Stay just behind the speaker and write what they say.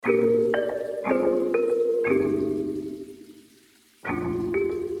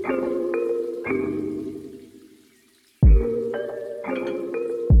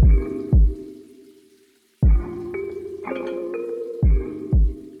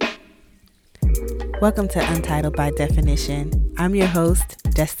Welcome to Untitled by Definition. I'm your host,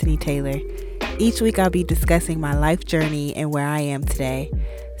 Destiny Taylor. Each week I'll be discussing my life journey and where I am today.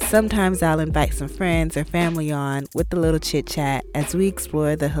 Sometimes I'll invite some friends or family on with a little chit chat as we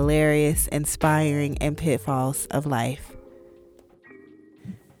explore the hilarious, inspiring, and pitfalls of life.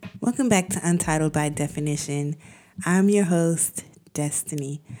 Welcome back to Untitled by Definition. I'm your host,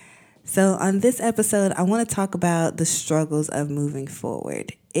 Destiny. So on this episode, I want to talk about the struggles of moving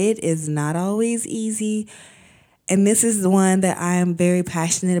forward. It is not always easy, and this is the one that I am very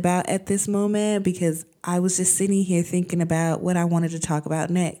passionate about at this moment because I was just sitting here thinking about what I wanted to talk about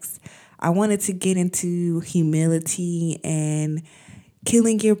next. I wanted to get into humility and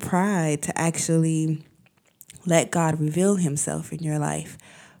killing your pride to actually let God reveal himself in your life.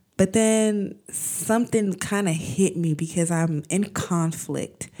 But then something kind of hit me because I'm in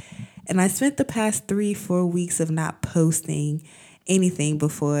conflict. And I spent the past 3-4 weeks of not posting anything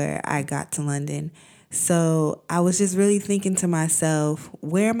before I got to London. So I was just really thinking to myself,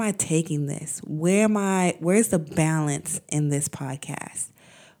 where am I taking this? Where's the balance in this podcast?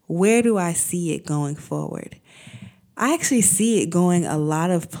 Where do I see it going forward? I actually see it going a lot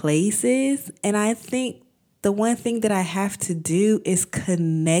of places. And I think the one thing that I have to do is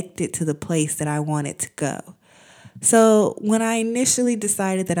connect it to the place that I want it to go. So when I initially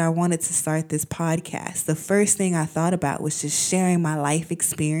decided that I wanted to start this podcast, the first thing I thought about was just sharing my life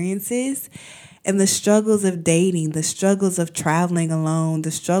experiences and the struggles of dating, the struggles of traveling alone,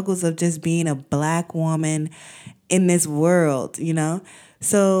 the struggles of just being a Black woman in this world, you know?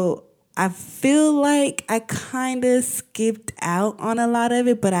 So I feel like I kind of skipped out on a lot of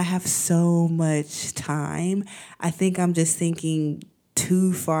it, but I have so much time. I think I'm just thinking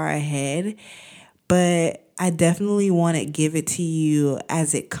too far ahead, but I definitely want to give it to you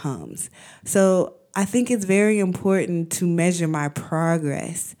as it comes. So I think it's very important to measure my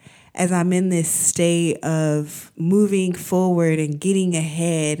progress as I'm in this state of moving forward and getting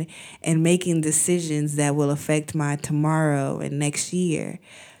ahead and making decisions that will affect my tomorrow and next year.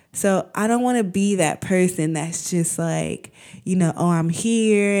 So I don't want to be that person that's just like, I'm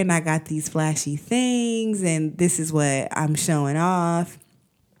here and I got these flashy things and this is what I'm showing off.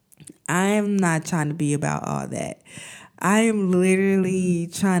 I'm not trying to be about all that. I am literally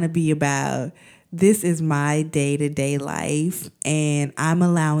trying to be about this is my day-to-day life, and I'm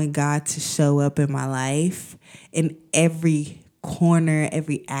allowing God to show up in my life in every corner,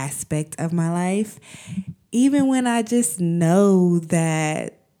 every aspect of my life, even when I just know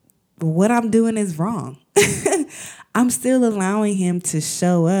that what I'm doing is wrong. I'm still allowing him to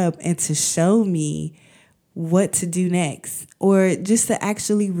show up and to show me what to do next, or just to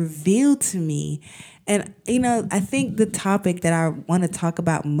actually reveal to me. And, I think the topic that I want to talk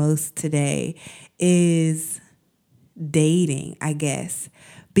about most today is dating, I guess,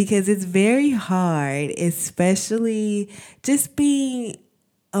 because it's very hard, especially just being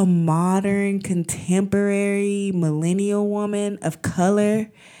a modern, contemporary, millennial woman of color.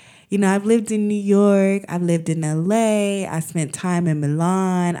 I've lived in New York, I've lived in LA, I spent time in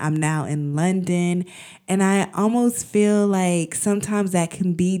Milan, I'm now in London, and I almost feel like sometimes that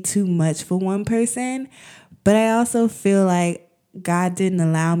can be too much for one person, but I also feel like God didn't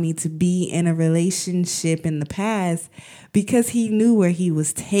allow me to be in a relationship in the past because he knew where he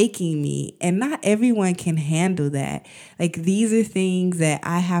was taking me, and not everyone can handle that. Like, these are things that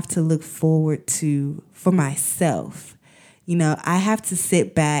I have to look forward to for myself. I have to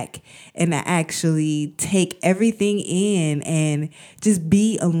sit back and actually take everything in and just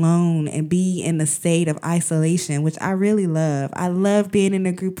be alone and be in a state of isolation, which I really love. I love being in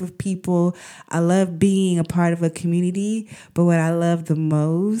a group of people. I love being a part of a community. But what I love the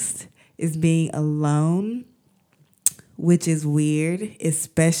most is being alone, which is weird,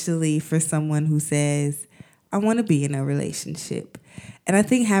 especially for someone who says, I want to be in a relationship. And I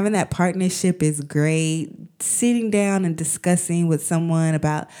think having that partnership is great. Sitting down and discussing with someone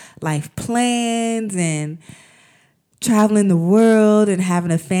about life plans and traveling the world and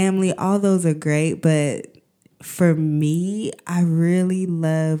having a family, all those are great. But for me, I really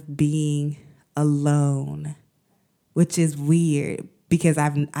love being alone, which is weird because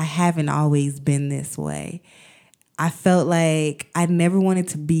I haven't always been this way. I felt like I never wanted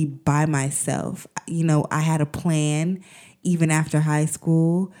to be by myself. I had a plan even after high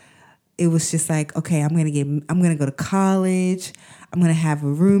school. It was just like, okay, I'm gonna go to college. I'm gonna have a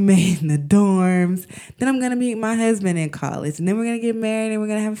roommate in the dorms. Then I'm gonna meet my husband in college, and then we're gonna get married and we're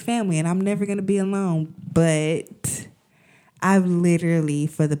gonna have a family, and I'm never gonna be alone. But I've literally,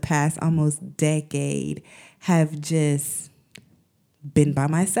 for the past almost decade, have just been by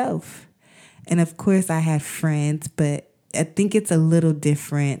myself. And of course I had friends, but I think it's a little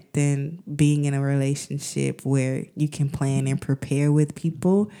different than being in a relationship where you can plan and prepare with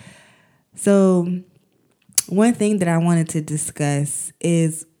people. So one thing that I wanted to discuss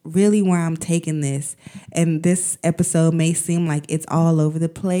is really where I'm taking this. And this episode may seem like it's all over the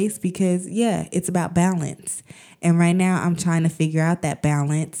place because, yeah, it's about balance. And right now I'm trying to figure out that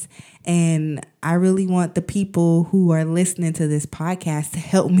balance. And I really want the people who are listening to this podcast to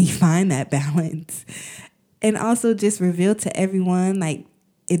help me find that balance. And also just reveal to everyone, like,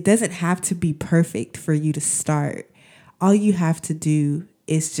 it doesn't have to be perfect for you to start. All you have to do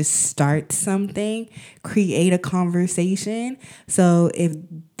is just start something, create a conversation. So if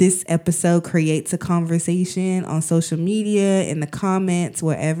this episode creates a conversation on social media, in the comments,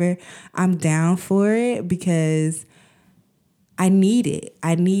 wherever, I'm down for it because I need it.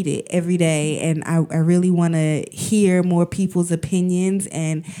 I need it every day. And I really want to hear more people's opinions.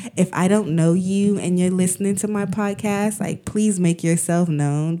 And if I don't know you and you're listening to my podcast, like, please make yourself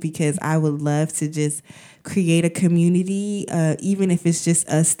known because I would love to just create a community, even if it's just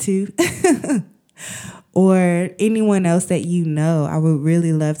us two or anyone else that you know. I would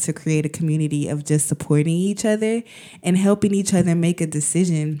really love to create a community of just supporting each other and helping each other make a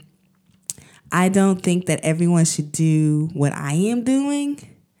decision. I don't think that everyone should do what I am doing.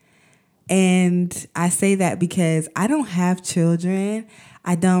 And I say that because I don't have children.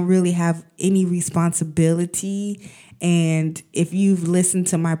 I don't really have any responsibility. And if you've listened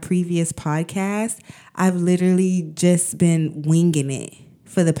to my previous podcast, I've literally just been winging it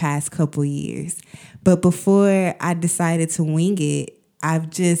for the past couple years. But before I decided to wing it, I've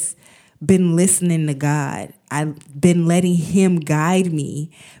just been listening to God. I've been letting Him guide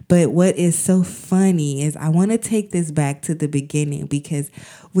me. But what is so funny is I want to take this back to the beginning because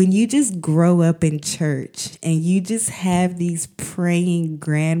when you just grow up in church and you just have these praying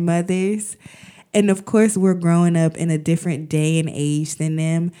grandmothers, and of course we're growing up in a different day and age than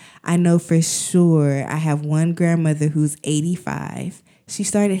them. I know for sure I have one grandmother who's 85. She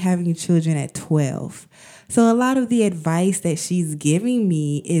started having children at 12. So a lot of the advice that she's giving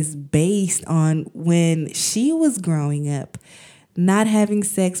me is based on when she was growing up, not having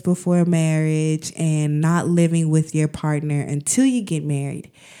sex before marriage and not living with your partner until you get married.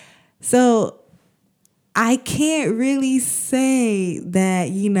 So I can't really say that,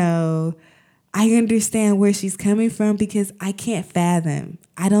 I understand where she's coming from because I can't fathom.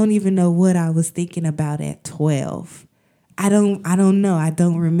 I don't even know what I was thinking about at 12. I don't know. I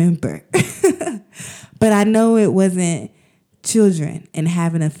don't remember. But I know it wasn't children and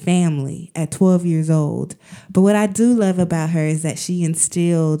having a family at 12 years old. But what I do love about her is that she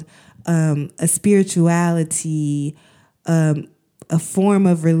instilled a spirituality, a form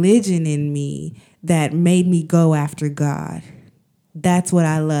of religion in me that made me go after God. That's what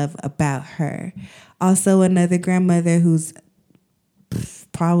I love about her. Also, another grandmother who's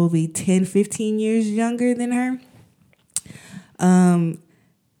probably 10, 15 years younger than her.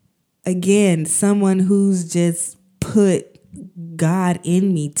 Again, someone who's just put God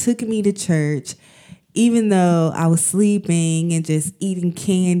in me, took me to church, even though I was sleeping and just eating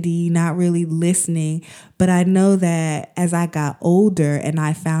candy, not really listening. But I know that as I got older and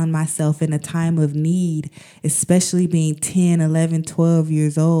I found myself in a time of need, especially being 10, 11, 12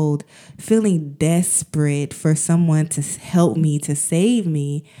 years old, feeling desperate for someone to help me, to save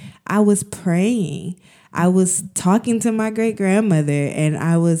me, I was praying. I was talking to my great grandmother and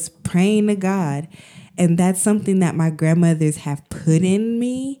I was praying to God. And that's something that my grandmothers have put in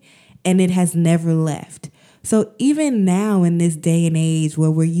me and it has never left. So even now in this day and age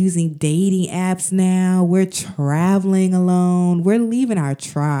where we're using dating apps now, we're traveling alone, we're leaving our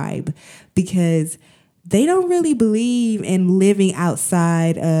tribe because they don't really believe in living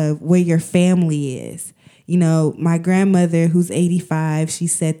outside of where your family is. My grandmother who's 85, she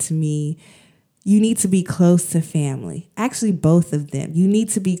said to me, you need to be close to family. Actually, both of them. You need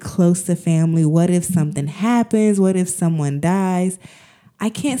to be close to family. What if something happens? What if someone dies? I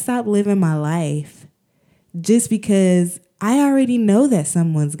can't stop living my life just because I already know that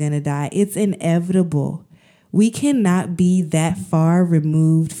someone's going to die. It's inevitable. We cannot be that far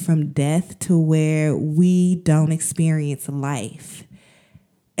removed from death to where we don't experience life.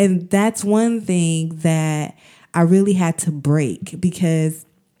 And that's one thing that I really had to break because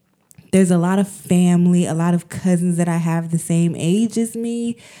there's a lot of family, a lot of cousins that I have the same age as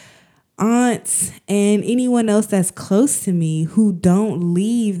me, aunts, and anyone else that's close to me who don't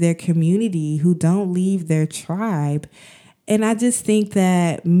leave their community, who don't leave their tribe. And I just think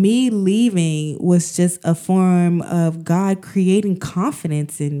that me leaving was just a form of God creating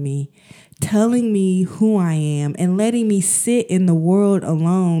confidence in me, telling me who I am and letting me sit in the world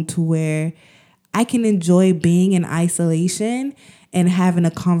alone to where I can enjoy being in isolation and having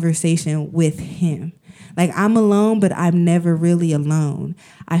a conversation with him. Like, I'm alone, but I'm never really alone.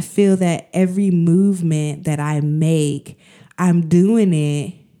 I feel that every movement that I make, I'm doing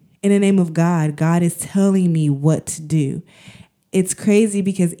it in the name of God. God is telling me what to do. It's crazy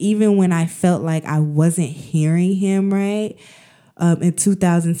because even when I felt like I wasn't hearing him right, in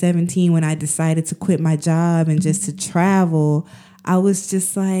 2017, when I decided to quit my job and just to travel, I was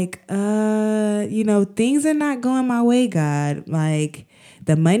just like, things are not going my way, God. Like,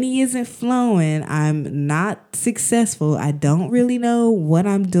 the money isn't flowing. I'm not successful. I don't really know what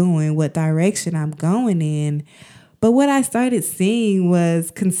I'm doing, what direction I'm going in. But what I started seeing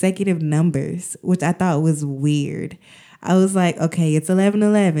was consecutive numbers, which I thought was weird. I was like, okay, it's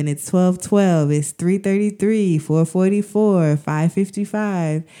 11:11, it's 12:12, it's 3:33, 4:44,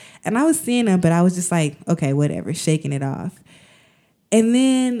 5:55. And I was seeing them, but I was just like, okay, whatever, shaking it off. And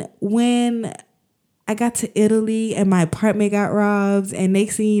then when I got to Italy and my apartment got robbed, and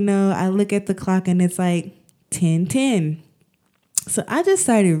next thing you know, I look at the clock and it's like 10:10. So I just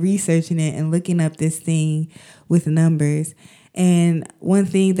started researching it and looking up this thing with numbers. And one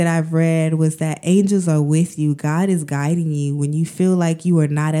thing that I've read was that angels are with you. God is guiding you. When you feel like you are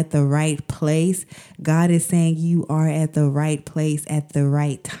not at the right place, God is saying you are at the right place at the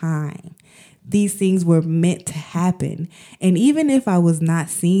right time. These things were meant to happen. And even if I was not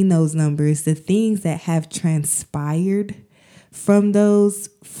seeing those numbers, the things that have transpired from those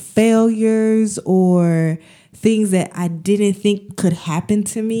failures or things that I didn't think could happen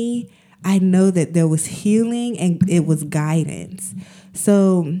to me, I know that there was healing and it was guidance.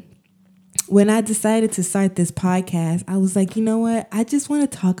 So when I decided to start this podcast, I was like, you know what? I just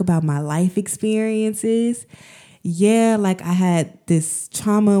want to talk about my life experiences. Yeah, like I had this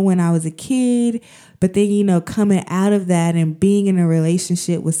trauma when I was a kid, but then, coming out of that and being in a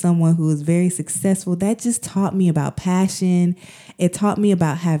relationship with someone who was very successful, that just taught me about passion. It taught me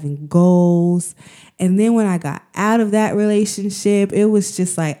about having goals. And then when I got out of that relationship, it was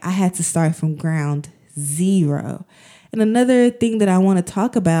just like I had to start from ground zero. And another thing that I want to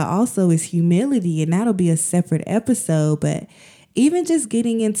talk about also is humility, and that'll be a separate episode. But even just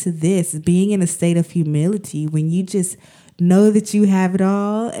getting into this, being in a state of humility, when you just know that you have it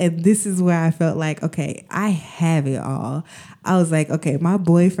all. And this is where I felt like, okay, I have it all. I was like, okay, my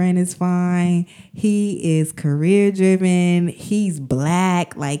boyfriend is fine. He is career driven. He's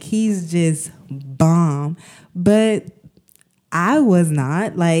black. Like, he's just bomb. But I was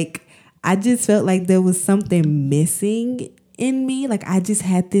not. Like, I just felt like there was something missing in me. Like, I just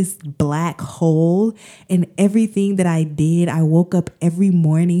had this black hole in everything that I did. I woke up every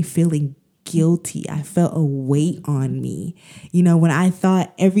morning feeling guilty. I felt a weight on me. When I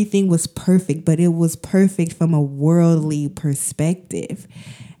thought everything was perfect, but it was perfect from a worldly perspective.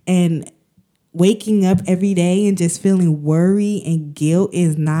 And waking up every day and just feeling worry and guilt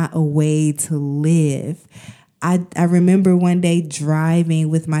is not a way to live. I remember one day driving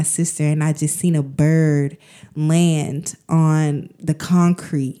with my sister and I just seen a bird land on the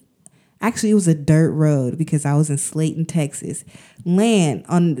concrete. Actually, it was a dirt road because I was in Slayton, Texas. Land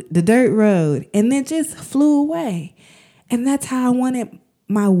on the dirt road and then just flew away. And that's how I wanted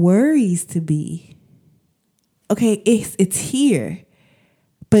my worries to be. Okay, it's here,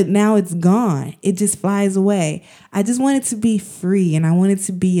 but now it's gone. It just flies away. I just wanted to be free, and I wanted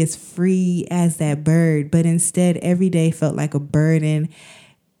to be as free as that bird. But instead, every day felt like a burden.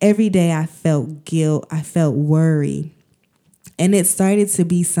 Every day I felt guilt. I felt worry. And it started to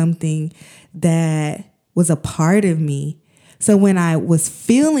be something that was a part of me. So when I was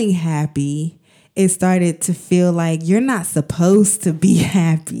feeling happy, it started to feel like you're not supposed to be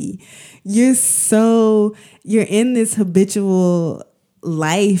happy. You're in this habitual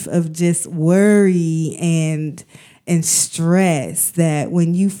life of just worry and stress that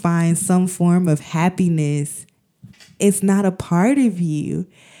when you find some form of happiness, it's not a part of you.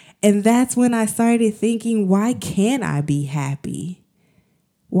 And that's when I started thinking, why can't I be happy?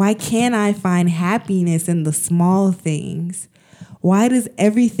 Why can't I find happiness in the small things? Why does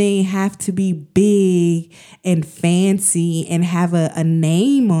everything have to be big and fancy and have a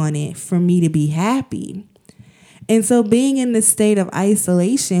name on it for me to be happy? And so being in this state of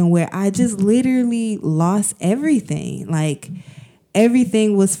isolation where I just literally lost everything, like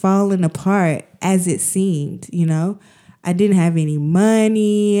everything was falling apart as it seemed, I didn't have any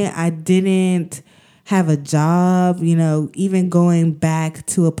money. I didn't have a job, even going back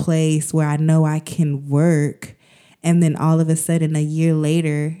to a place where I know I can work. And then all of a sudden, a year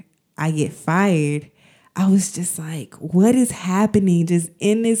later, I get fired. I was just like, what is happening? Just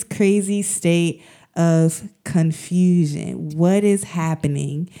in this crazy state of confusion. What is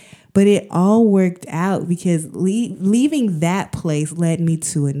happening? But it all worked out because leaving that place led me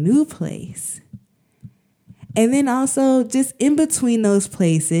to a new place. And then also just in between those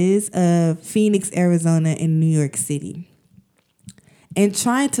places of Phoenix, Arizona, and New York City. And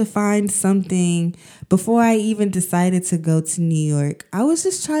trying to find something before I even decided to go to New York, I was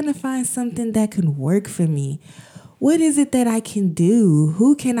just trying to find something that could work for me. What is it that I can do?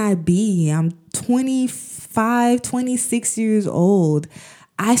 Who can I be? I'm 25, 26 years old.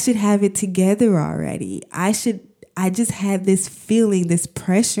 I should have it together already. I just had this feeling, this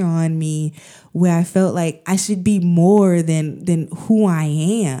pressure on me where I felt like I should be more than who I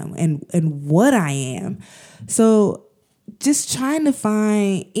am and what I am. So just trying to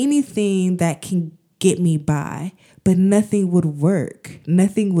find anything that can get me by, but nothing would work.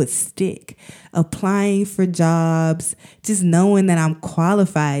 Nothing would stick. Applying for jobs, just knowing that I'm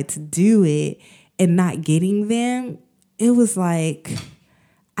qualified to do it and not getting them, it was like,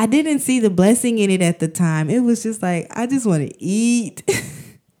 I didn't see the blessing in it at the time. It was just like, I just want to eat.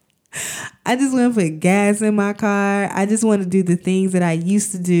 I just want to put gas in my car. I just want to do the things that I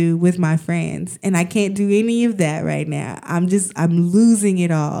used to do with my friends. And I can't do any of that right now. I'm losing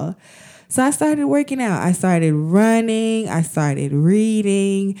it all. So I started working out. I started running. I started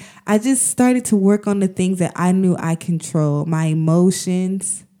reading. I just started to work on the things that I knew I control: my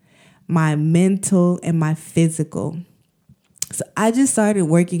emotions, my mental, and my physical. So I just started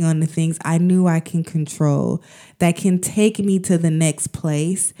working on the things I knew I can control that can take me to the next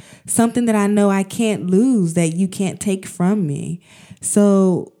place, something that I know I can't lose, that you can't take from me.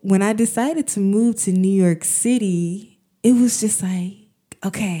 So when I decided to move to New York City, it was just like,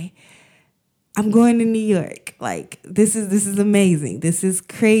 okay, I'm going to New York. Like, this is amazing. This is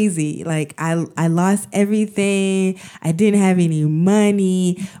crazy. Like, I lost everything. I didn't have any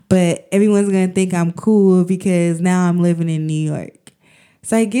money, but everyone's going to think I'm cool because now I'm living in New York.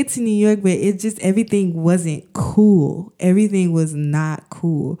 So I get to New York, but everything wasn't cool. Everything was not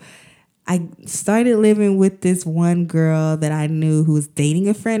cool. I started living with this one girl that I knew who was dating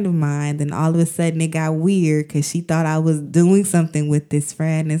a friend of mine. Then all of a sudden it got weird because she thought I was doing something with this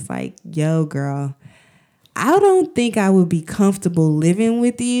friend. It's like, yo, girl, I don't think I would be comfortable living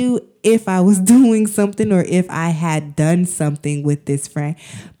with you if I was doing something or if I had done something with this friend.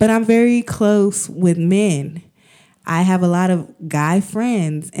 But I'm very close with men. I have a lot of guy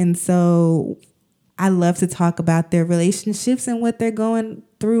friends. And so I love to talk about their relationships and what they're going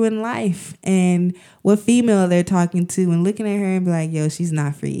through in life and what female they're talking to and looking at her and be like, yo, she's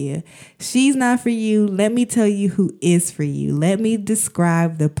not for you. She's not for you. Let me tell you who is for you. Let me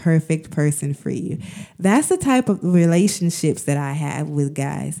describe the perfect person for you. That's the type of relationships that I have with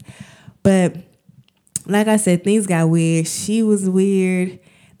guys. But like I said, things got weird. She was weird.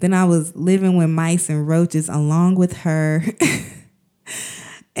 Then I was living with mice and roaches along with her.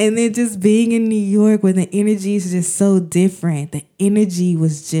 And then just being in New York where the energy is just so different. The energy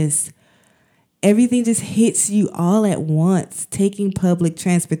was just, everything just hits you all at once. Taking public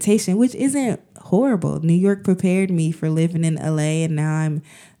transportation, which isn't horrible. New York prepared me for living in LA and now I'm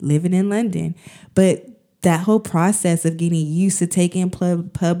living in London. But that whole process of getting used to taking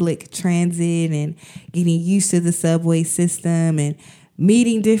public transit and getting used to the subway system and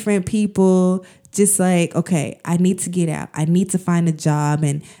meeting different people, just like, okay, I need to get out. I need to find a job,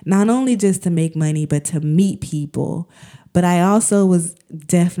 and not only just to make money, but to meet people. But I also was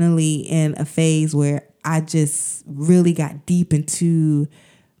definitely in a phase where I just really got deep into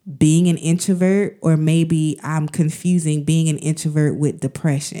being an introvert, or maybe I'm confusing being an introvert with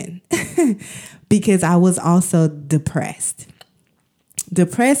depression because I was also depressed.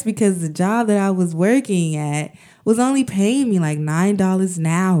 Depressed because the job that I was working at was only paying me like $9 an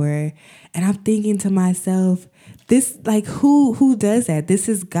hour. And I'm thinking to myself, this, like, who does that? This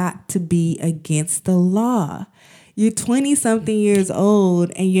has got to be against the law. You're 20 something years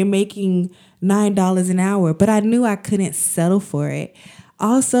old and you're making $9 an hour, but I knew I couldn't settle for it.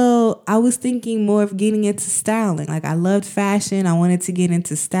 Also, I was thinking more of getting into styling. Like, I loved fashion. I wanted to get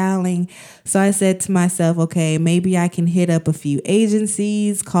into styling. So I said to myself, okay, maybe I can hit up a few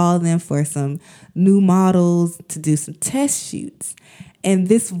agencies, call them for some new models to do some test shoots. And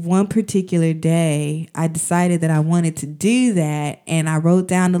this one particular day, I decided that I wanted to do that. And I wrote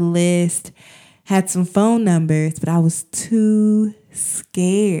down the list, had some phone numbers, but I was too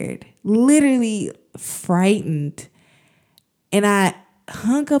scared, literally frightened. And I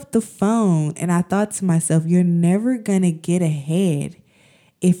hung up the phone and I thought to myself, you're never going to get ahead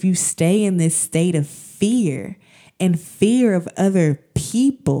if you stay in this state of fear and fear of other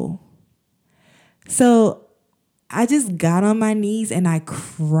people. So I just got on my knees and I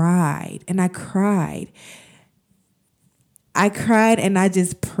cried and I cried. I cried and I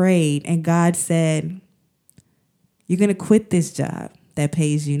just prayed. And God said, you're going to quit this job that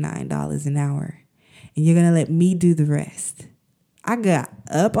pays you $9 an hour. And you're going to let me do the rest. I got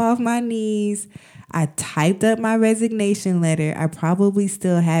up off my knees. I typed up my resignation letter. I probably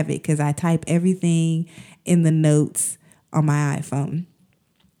still have it because I type everything in the notes on my iPhone.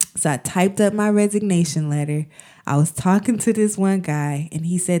 So I typed up my resignation letter. I was talking to this one guy and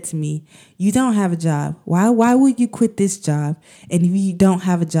he said to me, you don't have a job. Why would you quit this job and if you don't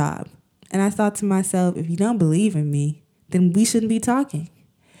have a job? And I thought to myself, if you don't believe in me, then we shouldn't be talking.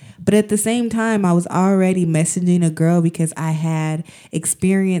 But at the same time, I was already messaging a girl because I had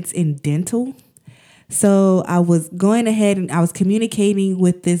experience in dental. So I was going ahead and I was communicating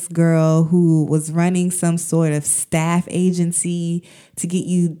with this girl who was running some sort of staff agency to get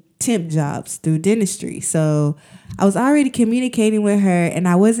you temp jobs through dentistry. So I was already communicating with her and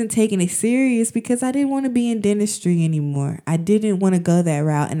I wasn't taking it serious because I didn't want to be in dentistry anymore. I didn't want to go that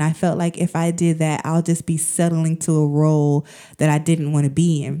route. And I felt like if I did that, I'll just be settling to a role that I didn't want to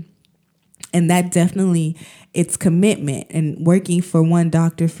be in. And that definitely, it's commitment. And working for one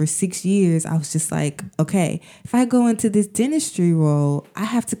doctor for 6 years, I was just like, okay, if I go into this dentistry role, I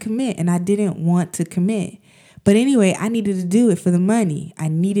have to commit. And I didn't want to commit. But anyway, I needed to do it for the money. I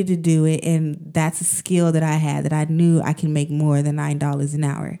needed to do it. And that's a skill that I had that I knew I can make more than $9 an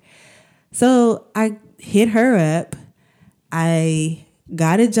hour. So I hit her up. I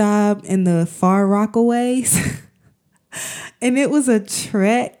got a job in the Far Rockaways. And it was a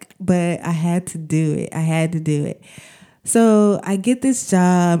trek, but I had to do it. So I get this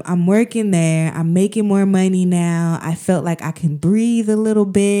job. I'm working there. I'm making more money now. I felt like I can breathe a little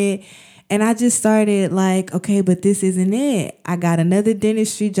bit. And I just started like, okay, but this isn't it. I got another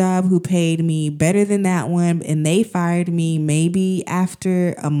dentistry job who paid me better than that one. And they fired me maybe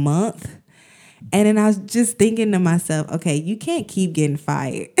after a month. And then I was just thinking to myself, okay, you can't keep getting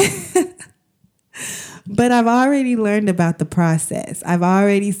fired. But I've already learned about the process. I've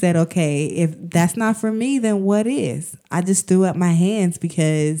already said, okay, if that's not for me, then what is? I just threw up my hands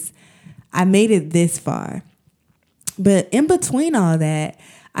because I made it this far. But in between all that,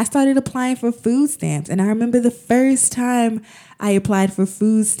 I started applying for food stamps. And I remember the first time I applied for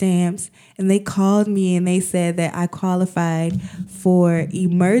food stamps and they called me and they said that I qualified for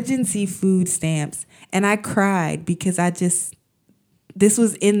emergency food stamps. And I cried because this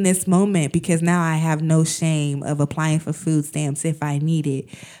was in this moment because now I have no shame of applying for food stamps if I need it.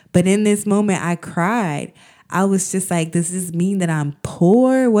 But in this moment, I cried. I was just like, does this mean that I'm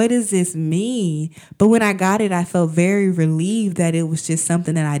poor? What does this mean? But when I got it, I felt very relieved that it was just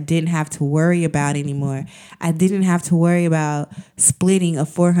something that I didn't have to worry about anymore. I didn't have to worry about splitting a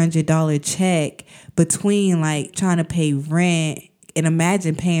 $400 check between like trying to pay rent. And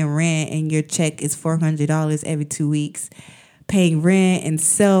imagine paying rent and your check is $400 every 2 weeks. Paying rent and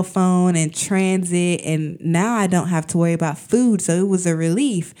cell phone and transit, and now I don't have to worry about food, so it was a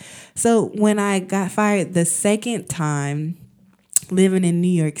relief. So when I got fired the second time living in New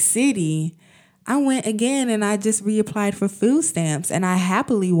York City, I went again and I just reapplied for food stamps, and I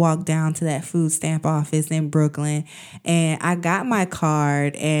happily walked down to that food stamp office in Brooklyn, and I got my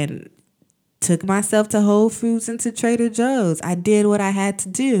card and took myself to Whole Foods and to Trader Joe's. I did what I had to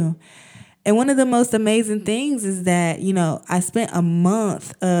do. And one of the most amazing things is that, I spent a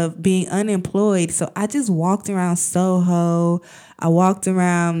month of being unemployed. So I just walked around Soho. I walked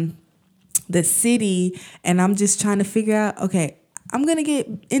around the city and I'm just trying to figure out, okay, I'm going to get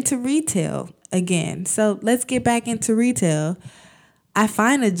into retail again. So let's get back into retail. I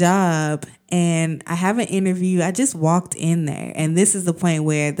find a job and I have an interview. I just walked in there. And this is the point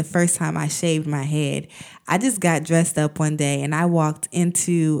where the first time I shaved my head, I just got dressed up one day and I walked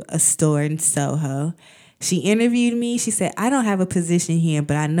into a store in Soho. She interviewed me. She said, I don't have a position here,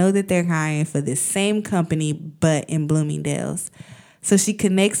 but I know that they're hiring for this same company, but in Bloomingdale's. So she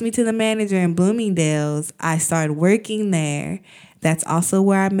connects me to the manager in Bloomingdale's. I started working there. That's also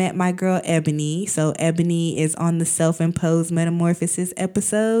where I met my girl, Ebony. So Ebony is on the Self-Imposed Metamorphosis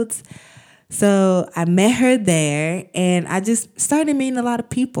episodes. So I met her there and I just started meeting a lot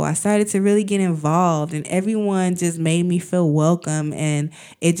of people. I started to really get involved and everyone just made me feel welcome. And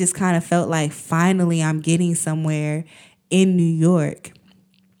it just kind of felt like finally I'm getting somewhere in New York.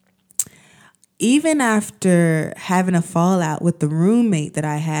 Even after having a fallout with the roommate that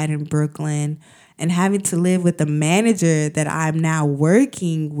I had in Brooklyn, and having to live with the manager that I'm now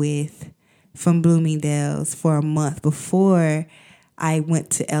working with from Bloomingdale's for a month before I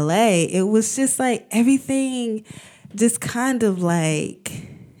went to LA, it was just like everything just kind of like,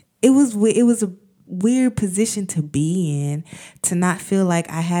 it was a weird position to be in, to not feel like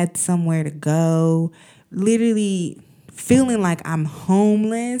I had somewhere to go. Literally feeling like I'm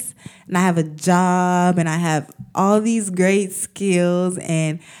homeless and I have a job and I have all these great skills,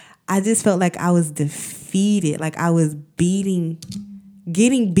 and I just felt like I was defeated, like I was getting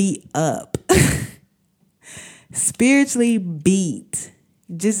beat up, spiritually beat,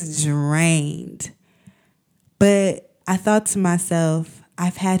 just drained. But I thought to myself,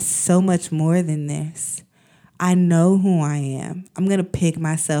 I've had so much more than this. I know who I am. I'm going to pick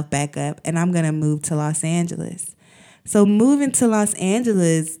myself back up and I'm going to move to Los Angeles. So moving to Los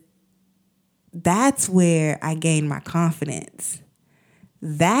Angeles, that's where I gained my confidence.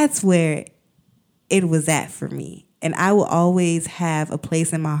 That's where it was at for me. And I will always have a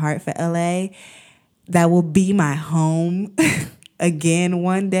place in my heart for LA that will be my home again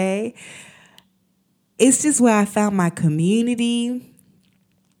one day. It's just where I found my community.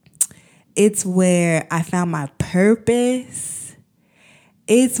 It's where I found my purpose.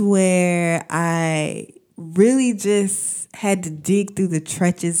 It's where I really just had to dig through the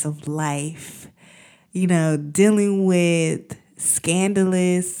trenches of life, dealing with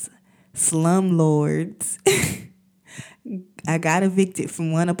scandalous slumlords. I got evicted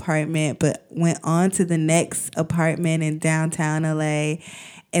from one apartment, but went on to the next apartment in downtown LA.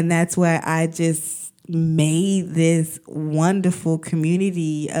 And that's where I just made this wonderful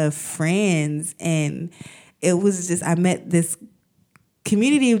community of friends. And it was just, I met this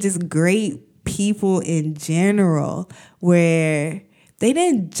community of just great people in general, where they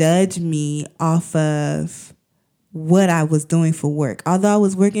didn't judge me off of what I was doing for work. Although I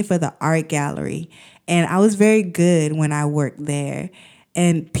was working for the art gallery, and I was very good when I worked there.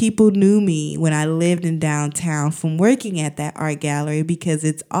 And people knew me when I lived in downtown from working at that art gallery because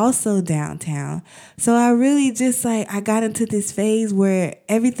it's also downtown. So I really just I got into this phase where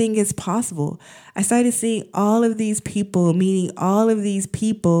everything is possible. I started seeing all of these people, meeting all of these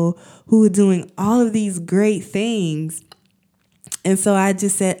people who were doing all of these great things. And so I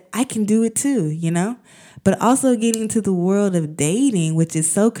just said, I can do it too, But also getting to the world of dating, which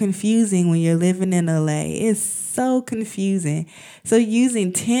is so confusing when you're living in LA. It's so confusing. So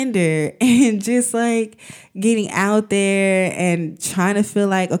using Tinder and just getting out there and trying to feel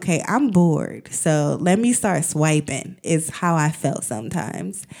like, okay, I'm bored, so let me start swiping is how I felt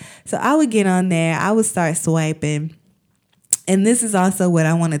sometimes. So I would get on there, I would start swiping. And this is also what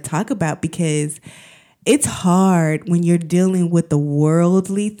I want to talk about, because it's hard when you're dealing with the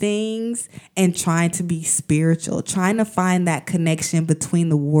worldly things and trying to be spiritual, trying to find that connection between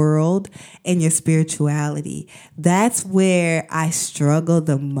the world and your spirituality. That's where I struggle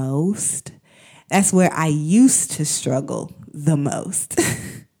the most. That's where I used to struggle the most.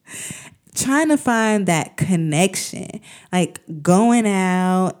 Trying to find that connection, going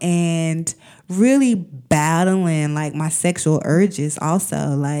out and really battling my sexual urges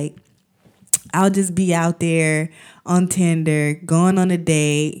also. I'll just be out there on Tinder, going on a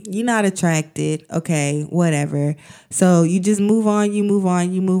date. You're not attracted. Okay, whatever. So you just move on, you move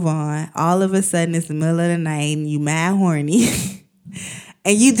on, you move on. All of a sudden, it's the middle of the night and you mad horny.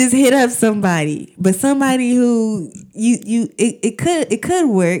 And you just hit up somebody. But somebody who it could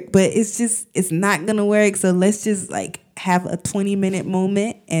work, but it's not going to work. So let's just have a 20-minute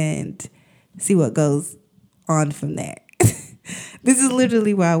moment and see what goes on from there. This is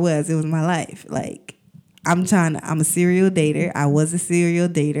literally where I was. It was my life. I'm a serial dater. I was a serial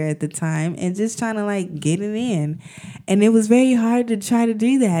dater at the time, and just trying to get it in. And it was very hard to try to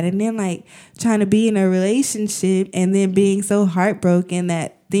do that. And then trying to be in a relationship and then being so heartbroken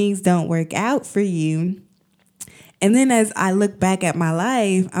that things don't work out for you. And then as I look back at my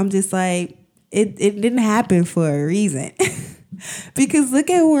life, I'm just it didn't happen for a reason. Because look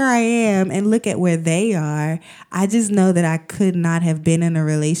at where I am and look at where they are. I just know that I could not have been in a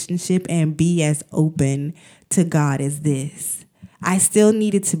relationship and be as open to God as this. I still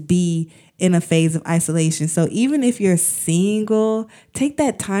needed to be in a phase of isolation. So even if you're single, take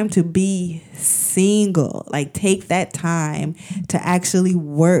that time to be single. Take that time to actually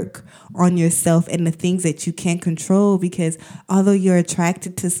work on yourself and the things that you can control, because although you're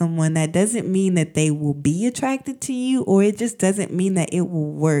attracted to someone, that doesn't mean that they will be attracted to you, or it just doesn't mean that it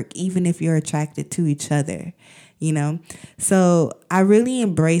will work even if you're attracted to each other. So I really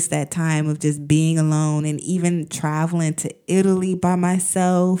embraced that time of just being alone, and even traveling to Italy by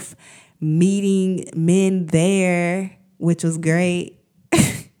myself, meeting men there, which was great.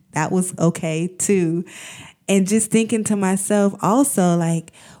 That was okay too. And just thinking to myself also,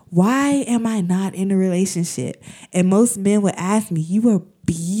 why am I not in a relationship? And most men would ask me, you are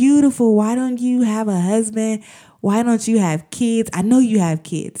beautiful. Why don't you have a husband? Why don't you have kids? I know you have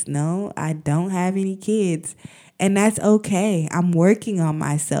kids. No, I don't have any kids. And that's okay. I'm working on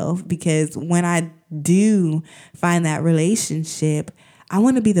myself, because when I do find that relationship, I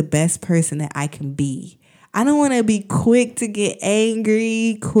want to be the best person that I can be. I don't want to be quick to get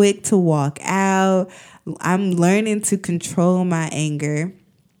angry, quick to walk out. I'm learning to control my anger.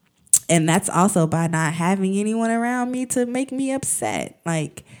 And that's also by not having anyone around me to make me upset.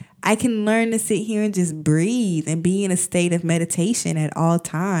 Like, I can learn to sit here and just breathe and be in a state of meditation at all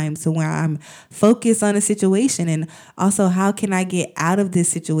times, so where I'm focused on a situation, and also how can I get out of this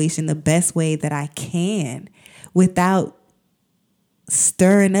situation the best way that I can without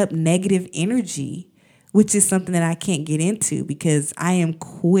stirring up negative energy, which is something that I can't get into because I am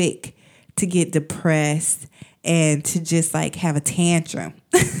quick to get depressed and to just like have a tantrum.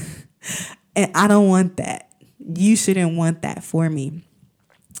 And I don't want that. You shouldn't want that for me.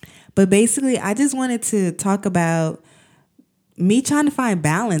 But basically, I just wanted to talk about me trying to find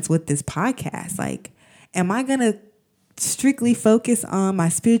balance with this podcast. Like, am I going to strictly focus on my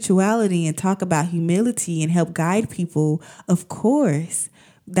spirituality and talk about humility and help guide people? Of course,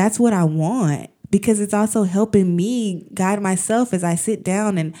 that's what I want, because it's also helping me guide myself as I sit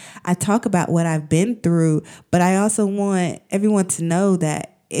down and I talk about what I've been through. But I also want everyone to know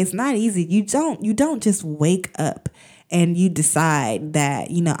that it's not easy. You don't just wake up and you decide that,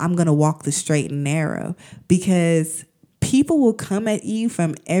 I'm going to walk the straight and narrow, because people will come at you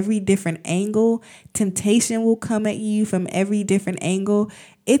from every different angle. Temptation will come at you from every different angle.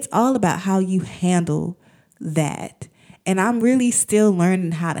 It's all about how you handle that. And I'm really still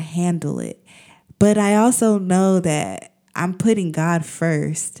learning how to handle it. But I also know that I'm putting God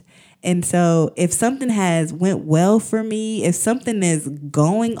first. And so if something has went well for me, if something is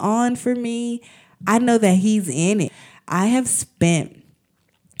going on for me, I know that He's in it. I have spent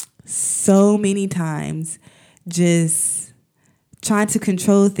so many times just trying to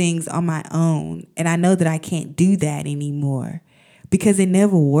control things on my own. And I know that I can't do that anymore because it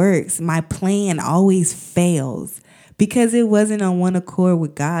never works. My plan always fails because it wasn't on one accord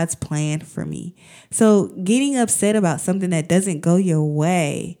with God's plan for me. So getting upset about something that doesn't go your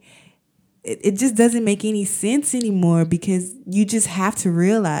way, it just doesn't make any sense anymore, because you just have to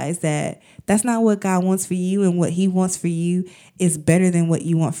realize that that's not what God wants for you, and what He wants for you is better than what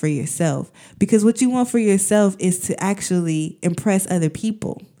you want for yourself. Because what you want for yourself is to actually impress other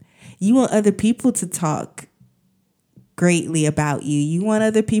people. You want other people to talk greatly about you. You want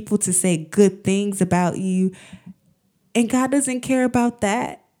other people to say good things about you. And God doesn't care about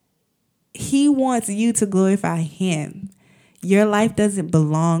that. He wants you to glorify Him. Your life doesn't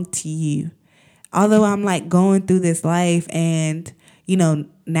belong to you. Although I'm like going through this life and,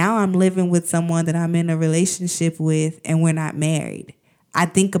 now I'm living with someone that I'm in a relationship with and we're not married. I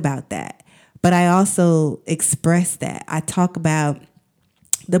think about that. But I also express that. I talk about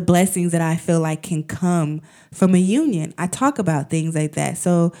the blessings that I feel like can come from a union. I talk about things like that.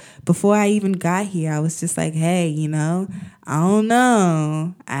 So before I even got here, I was just like, hey, I don't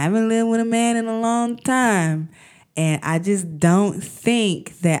know. I haven't lived with a man in a long time. And I just don't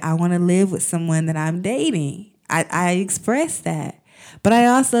think that I want to live with someone that I'm dating. I express that. But I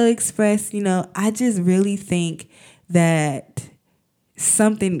also express, I just really think that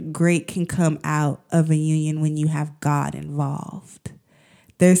something great can come out of a union when you have God involved.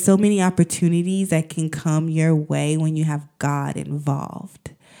 There's so many opportunities that can come your way when you have God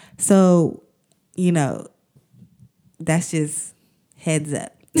involved. So, that's just heads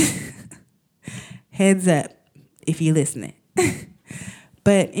up. Heads up if you're listening.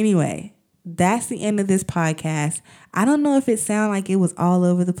 But anyway, that's the end of this podcast. I don't know if it sounded like it was all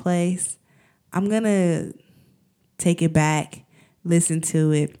over the place. I'm going to take it back, listen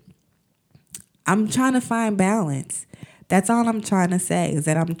to it. I'm trying to find balance. That's all I'm trying to say, is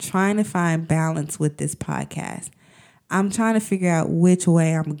that I'm trying to find balance with this podcast. I'm trying to figure out which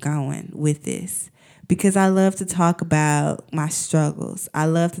way I'm going with this, because I love to talk about my struggles. I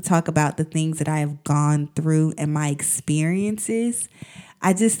love to talk about the things that I have gone through and my experiences.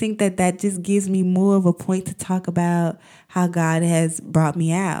 I just think that just gives me more of a point to talk about how God has brought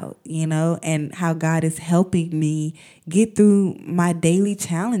me out, and how God is helping me get through my daily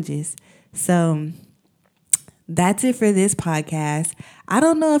challenges. So that's it for this podcast. I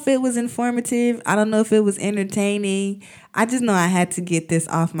don't know if it was informative. I don't know if it was entertaining. I just know I had to get this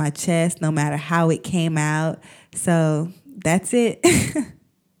off my chest no matter how it came out. So that's it.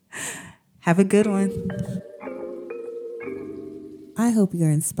 Have a good one. I hope you're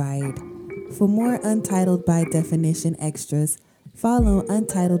inspired. For more Untitled by Definition extras, follow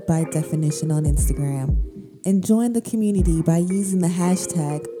Untitled by Definition on Instagram and join the community by using the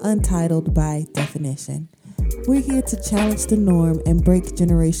hashtag Untitled by Definition. We're here to challenge the norm and break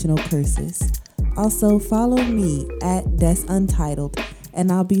generational curses. Also, follow me at Des Untitled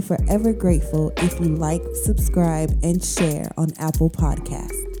and I'll be forever grateful if you like, subscribe, and share on Apple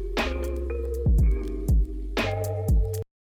Podcasts.